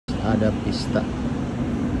ada pista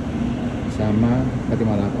sama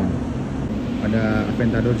K58. Ada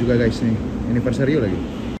Aventador juga guys nih, anniversary lagi.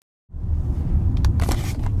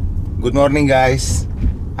 Good morning guys.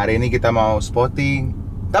 Hari ini kita mau spotting,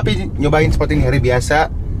 tapi nyobain spotting hari biasa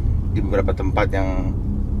di beberapa tempat yang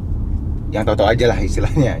tahu-tahu aja lah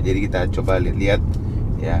istilahnya. Jadi kita coba lihat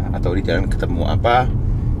ya, atau di jalan ketemu apa.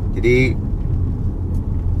 Jadi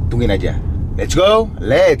tungguin aja. Let's go,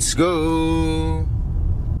 let's go.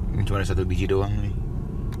 Ini cuma ada satu biji doang nih.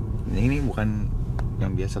 Ini bukan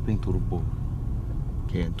yang biasa, tapi yang turbo.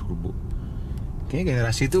 Kayak turbo. Kayaknya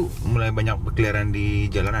generasi itu mulai banyak berkeliaran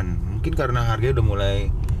di jalanan. Mungkin karena harganya udah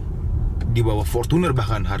mulai di bawah Fortuner,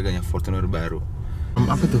 bahkan harganya Fortuner baru.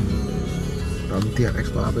 RAM apa tuh? RAM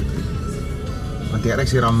TRX apa tuh? Bukan TRX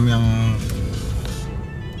sih, RAM yang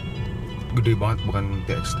gede banget, bukan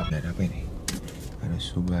TRX. Tapi ada apa ini? Ada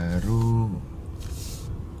Subaru.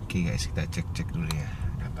 Oke guys, kita cek dulu ya.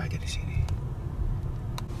 Ada apa aja di sini?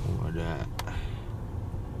 Oh, ada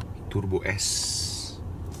Turbo S.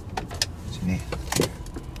 Sini.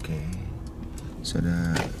 Oke. Terus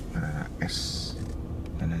ada S.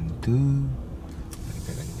 Kanan tuh.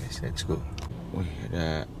 Kita lagi guys, let's go. Wih,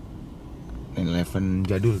 ada 911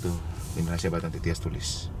 jadul tuh. Generasi apa nanti Tias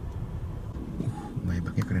tulis.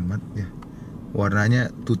 Maybachnya keren banget ya.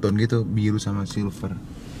 Warnanya two-tone gitu, biru sama silver.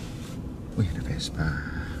 Wih, ada Vespa.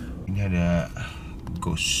 Ini ada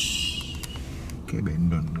Ghost. Kayak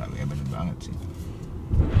bendon, nggak kayak bendon banget sih.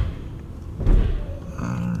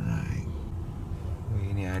 Alright.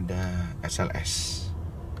 Wih, ini ada SLS.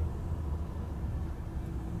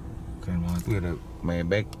 Keren banget tuh, ada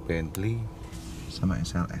Maybach, Bentley, sama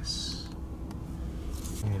SLS.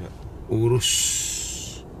 Ini ada Urus.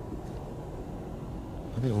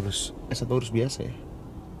 Apa ya, Urus? S1 Urus biasa ya.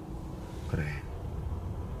 Keren.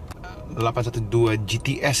 812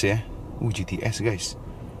 GTS ya. GTS guys.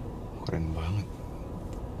 Keren banget.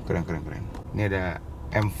 Keren. Ini ada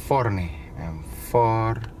M4 nih. M4.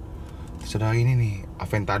 Terus ada ini nih,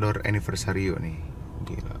 Aventador Anniversario nih.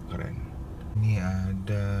 Gila, keren. Ini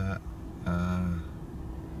ada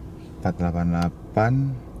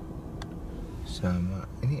 488 sama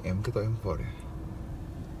ini M2 atau M4 ya?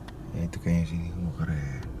 Ya itu kayaknya sini.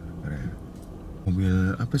 Keren.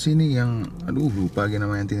 Mobil apa sih ini yang, aduh lupa lagi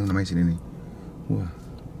namanya sini nih. Wah.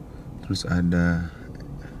 Terus ada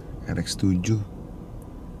RX7.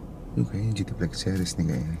 Itu kayaknya GT Black Series nih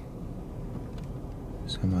kayaknya.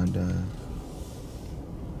 Sama ada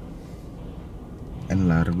N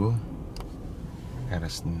Largo,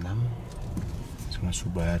 RS6, sama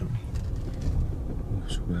Subaru nih.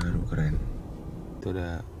 Subaru keren. Itu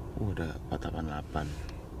ada 488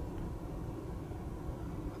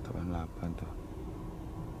 tuh.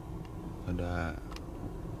 Ada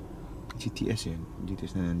GTS ya,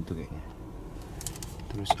 GTS itu kayaknya.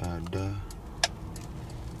 Terus ada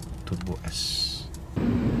Turbo S.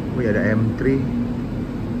 Ada M3.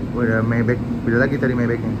 Ada Maybach. Beda lagi tadi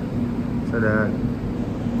Maybachnya. Terus ada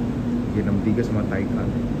G63 sama Taycan.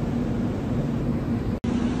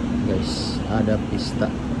 Guys, ada pista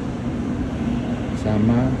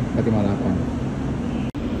sama K58.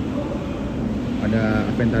 Ada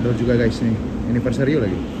Aventador juga guys nih, anniversary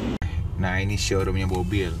lagi. Nah, ini showroomnya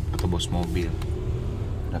mobil atau bos mobil.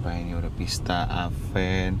 Apa ini, udah pista,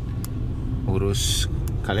 Aven, Urus.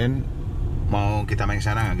 Kalian mau kita main ke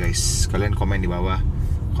sana nggak guys? Kalian komen di bawah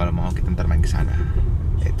kalau mau kita ntar main ke sana.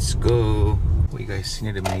 Let's go. Wih guys,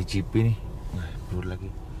 ini ada mini GP nih. Wah, blur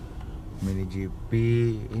lagi. Mini GP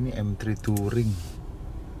ini M3 Touring.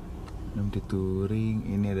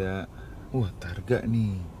 Ini ada Targa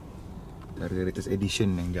nih. Targa Latest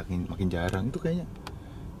Edition yang makin jarang. Itu kayaknya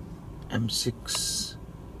M6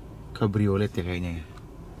 Cabriolet ya kayaknya ya.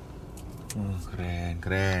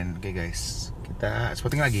 Keren. Oke guys, kita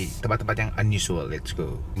spotting lagi tempat-tempat yang unusual. Let's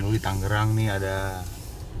go. Ini di Tangerang nih ada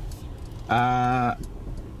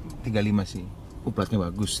A35 sih. Platnya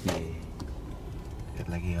bagus nih. Lihat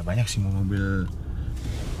lagi ya, banyak sih mobil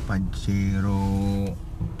Pajero,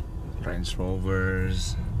 Range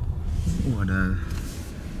Rovers. Ada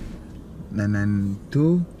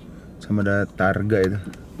 992 sama ada Targa itu.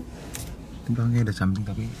 Belakangnya ada samping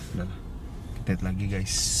tapi udah. Kita lihat lagi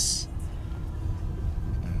guys.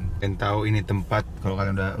 Kalian tahu ini tempat, kalau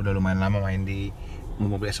kalian udah lumayan lama main di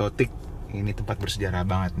mobil eksotik, ini tempat bersejarah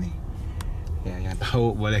banget nih. Ya, yang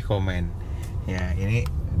tahu boleh komen. Ya, ini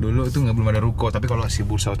dulu itu belum ada ruko, tapi kalau si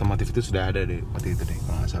bursa otomotif itu sudah ada deh waktu itu deh.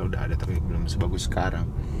 Kalau nggak salah udah ada, tapi belum sebagus sekarang.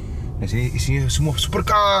 Nah, sini isinya semua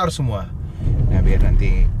supercar semua. Nah, biar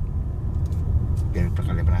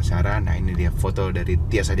kalian penasaran. Nah, ini dia foto dari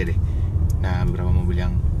Tias aja deh. Nah, beberapa mobil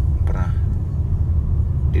yang pernah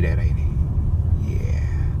di daerah ini.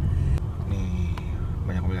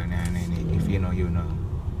 you know.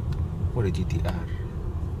 Oh, ada GTR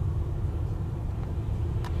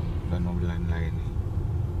dan mobil lain-lain nih.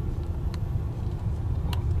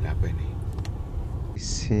 Oh, ada apa ini? Di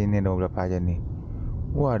sini ada mobil apa aja nih?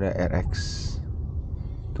 Wah, ada RX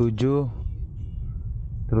 7.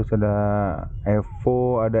 Terus ada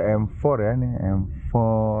Evo, ada M4 ya nih, M4.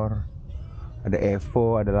 Ada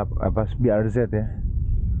Evo, ada apa BRZ ya.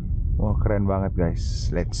 Wah, keren banget guys.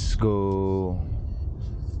 Let's go.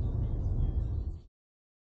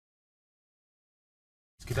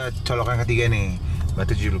 Kita colokan ketiga nih.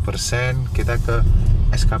 Berarti 70%. Kita ke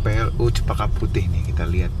SKPLU Cempaka Putih nih. Kita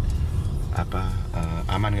lihat apa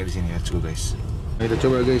aman nggak di sini. Let's go guys. Kita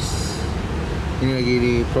coba guys. Ini lagi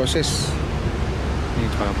diproses. Ini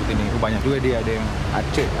Cempaka Putih nih. Banyak juga dia, ada yang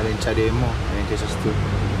Aceh, ada yang Cademo, ada yang C1.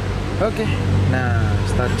 Oke. Nah,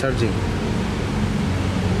 start charging.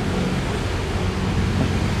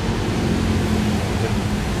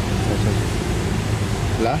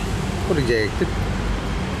 Lah, kok rejected?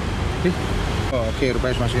 Oh, oke,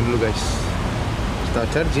 rupanya harus masukin dulu guys. Start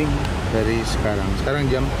charging dari sekarang. Sekarang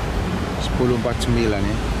jam 10.49 ya.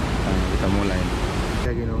 Nah, kita mulai.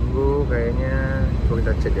 Lagi nunggu kayaknya. Coba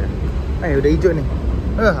kita cek ya. Udah hijau nih.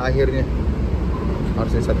 Akhirnya.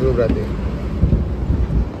 Harusnya satu dulu berarti.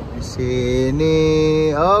 Di sini.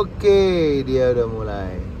 Oke, dia udah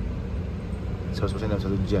mulai. 100% dalam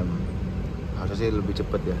 1 jam. Harusnya sih lebih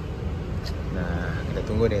cepet ya. Nah, kita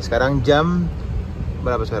tunggu nih. Sekarang jam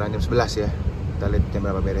berapa sekarang? Jam 11 ya. Kita lihat jam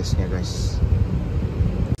berapa beresnya guys.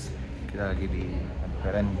 Kita lagi di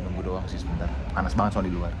keren, nunggu doang sih sebentar. Panas banget soal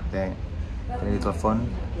di luar. Kita ditelepon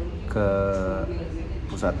ke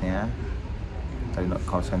pusatnya. Tadi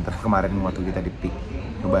call center kemarin waktu kita di pick.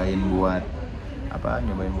 Nyobain buat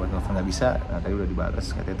telepon nggak bisa. Nah, tadi udah dibales.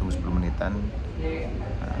 Katanya tunggu 10 menitan.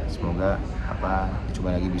 Nah, semoga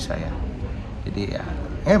dicoba lagi bisa ya. Jadi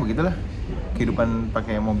ya begitulah kehidupan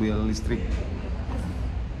pakai mobil listrik.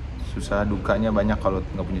 Susah dukanya banyak kalau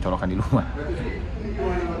nggak punya colokan di rumah.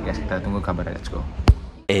 Guys, kita tunggu kabarnya. Let's go.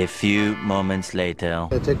 A few moments later.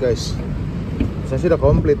 Kita cek guys. Saya sudah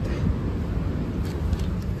komplit.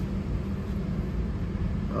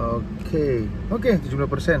 Oke,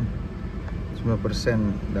 70%.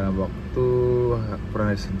 90% dalam waktu kurang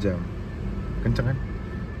dari sejam. Kenceng kan?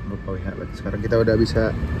 Berarti sekarang kita udah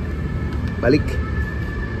bisa balik.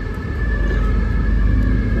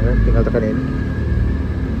 Nah, tinggal tekan ini.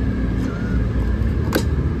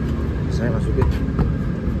 Saya masukin.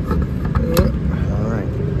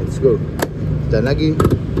 Alright, let's go. Dan lagi.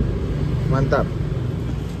 Mantap.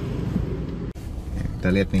 Kita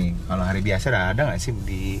lihat nih, kalau hari biasa ada nggak sih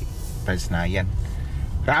di Plaza Senayan?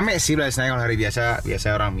 Rame sih Plaza Senayan kalau hari biasa.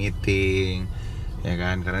 Biasa orang meeting, ya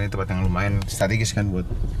kan? Karena ini tempat yang lumayan strategis kan buat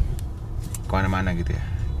kemana-mana gitu ya.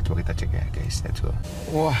 Coba kita cek ya guys, let's go.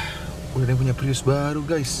 Wah, udah ada yang punya Prius baru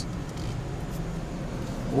guys.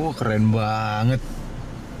 Wah, keren banget.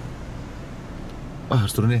 Wah,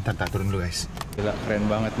 harus turun nih, ntar turun dulu guys. Gila, keren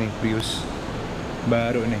banget nih Prius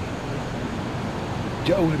baru nih.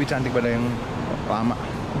 Jauh lebih cantik pada yang lama.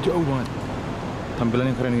 Jauh banget.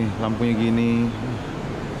 Tampilannya keren nih, lampunya gini.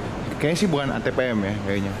 Kayaknya sih bukan ATPM ya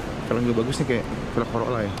kayaknya. Kalau juga bagus nih kayak velg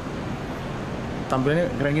Corolla ya. Tampilannya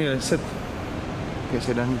keren gini, set. Kayak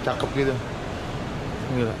sedan cakep gitu.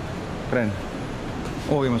 Gila, keren.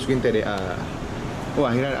 Oh, yang masukin TDA. Wah,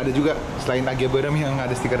 akhirnya ada juga selain Agia Berem yang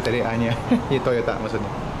ada stiker TDA-nya. Ini Toyota maksudnya.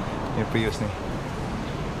 Ini Prius nih.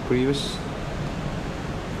 Prius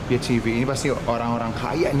PHEV. Ini pasti orang-orang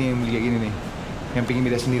kaya nih yang beli kayak gini nih. Yang pingin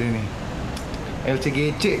beda sendiri nih.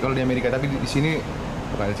 LCGC kalau di Amerika, tapi di sini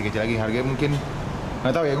bukan LCGC lagi. Harganya mungkin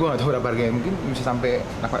nggak tahu ya, gue nggak tahu berapa harganya. Mungkin bisa sampai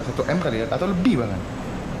 1 M kali ya, atau lebih bahkan.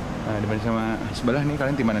 Nah, dibanding sama sebelah nih,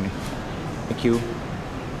 kalian tim mana nih? EQA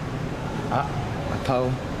atau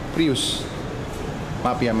Prius?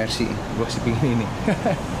 Maaf ya, Mercy, gue sih pingin ini.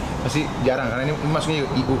 Masih jarang karena ini masuknya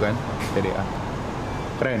IU kan, TDA.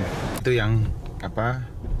 Keren. Itu yang apa?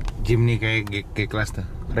 Jimny kayak G-Class tuh.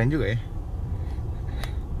 Keren juga ya.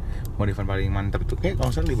 Modifan paling mantap tuh kayak kalau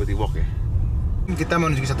nggak salah Liberty Walk ya. Kita mau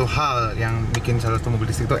nunjukin satu hal yang bikin salah satu mobil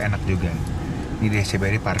listrik tuh enak juga. Ini di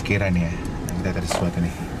SCBD parkiran ya. Nah, kita tadi sesuatu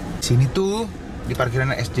nih. Sini tuh di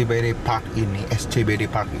parkiran SCBD Park ini,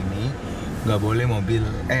 nggak boleh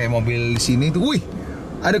mobil di sini tuh. Wih,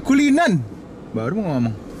 ada kulinan. Baru mau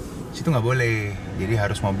ngomong. Situ nggak boleh. Jadi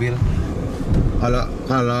harus mobil. Kalau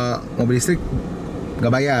mobil listrik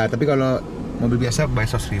nggak bayar, tapi kalau mobil biasa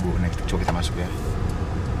bayar 100.000. Nah, coba kita masuk ya.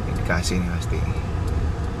 Ini dikasih nih pasti.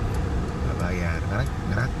 Nggak bayar karena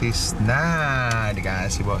gratis. Nah,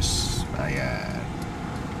 dikasih bos. Bayar.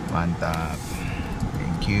 Mantap.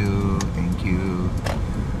 Thank you.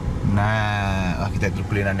 Nah, kita lihat dulu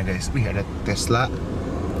kulinannya guys. Wih, ada Tesla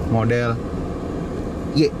model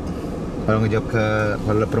Y. Kalau ngejawab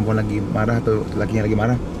kalau perempuan lagi marah atau lakinya lagi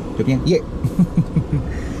marah, jawabnya Y.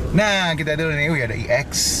 Nah, kita dulu nih. Wih, ada iX.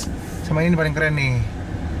 Sama ini paling keren nih,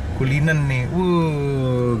 kulinen nih.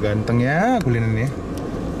 Ganteng ya kulinennya.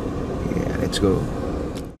 Yeah, let's go.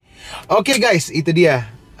 Oke guys, itu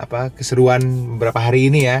dia keseruan beberapa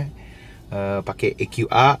hari ini ya. Pakai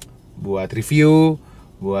EQA buat review,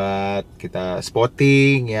 buat kita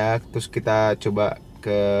spotting ya. Terus kita coba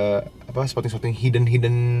ke spotting hidden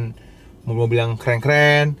mobil-mobil yang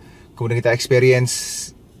keren-keren. Kemudian kita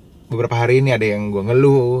experience beberapa hari ini, ada yang gua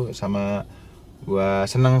ngeluh sama gua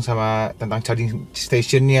seneng sama tentang charging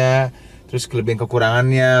stationnya, terus kelebihan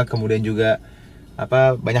kekurangannya, kemudian juga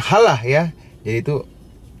banyak hal lah ya. Jadi itu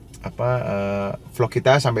vlog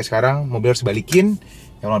kita sampai sekarang. Mobil harus balikin,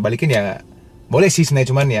 yang mau balikin ya boleh sih sebenarnya,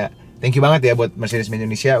 cuman ya thank you banget ya buat Mercedes-Benz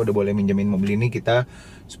Indonesia udah boleh minjemin mobil ini kita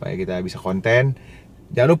supaya kita bisa konten.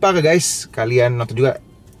 Jangan lupa guys, kalian nonton juga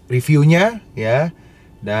reviewnya ya,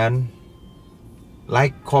 dan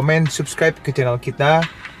like, comment, subscribe ke channel kita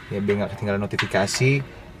ya biar nggak ketinggalan notifikasi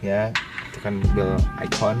ya. Tekan bell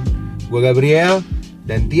icon. Gue Gabriel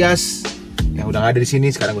dan Tias yang udah nggak ada di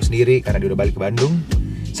sini, sekarang gue sendiri karena dia udah balik ke Bandung.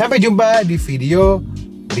 Sampai jumpa di video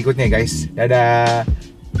berikutnya guys. Dadah.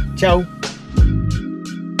 Ciao.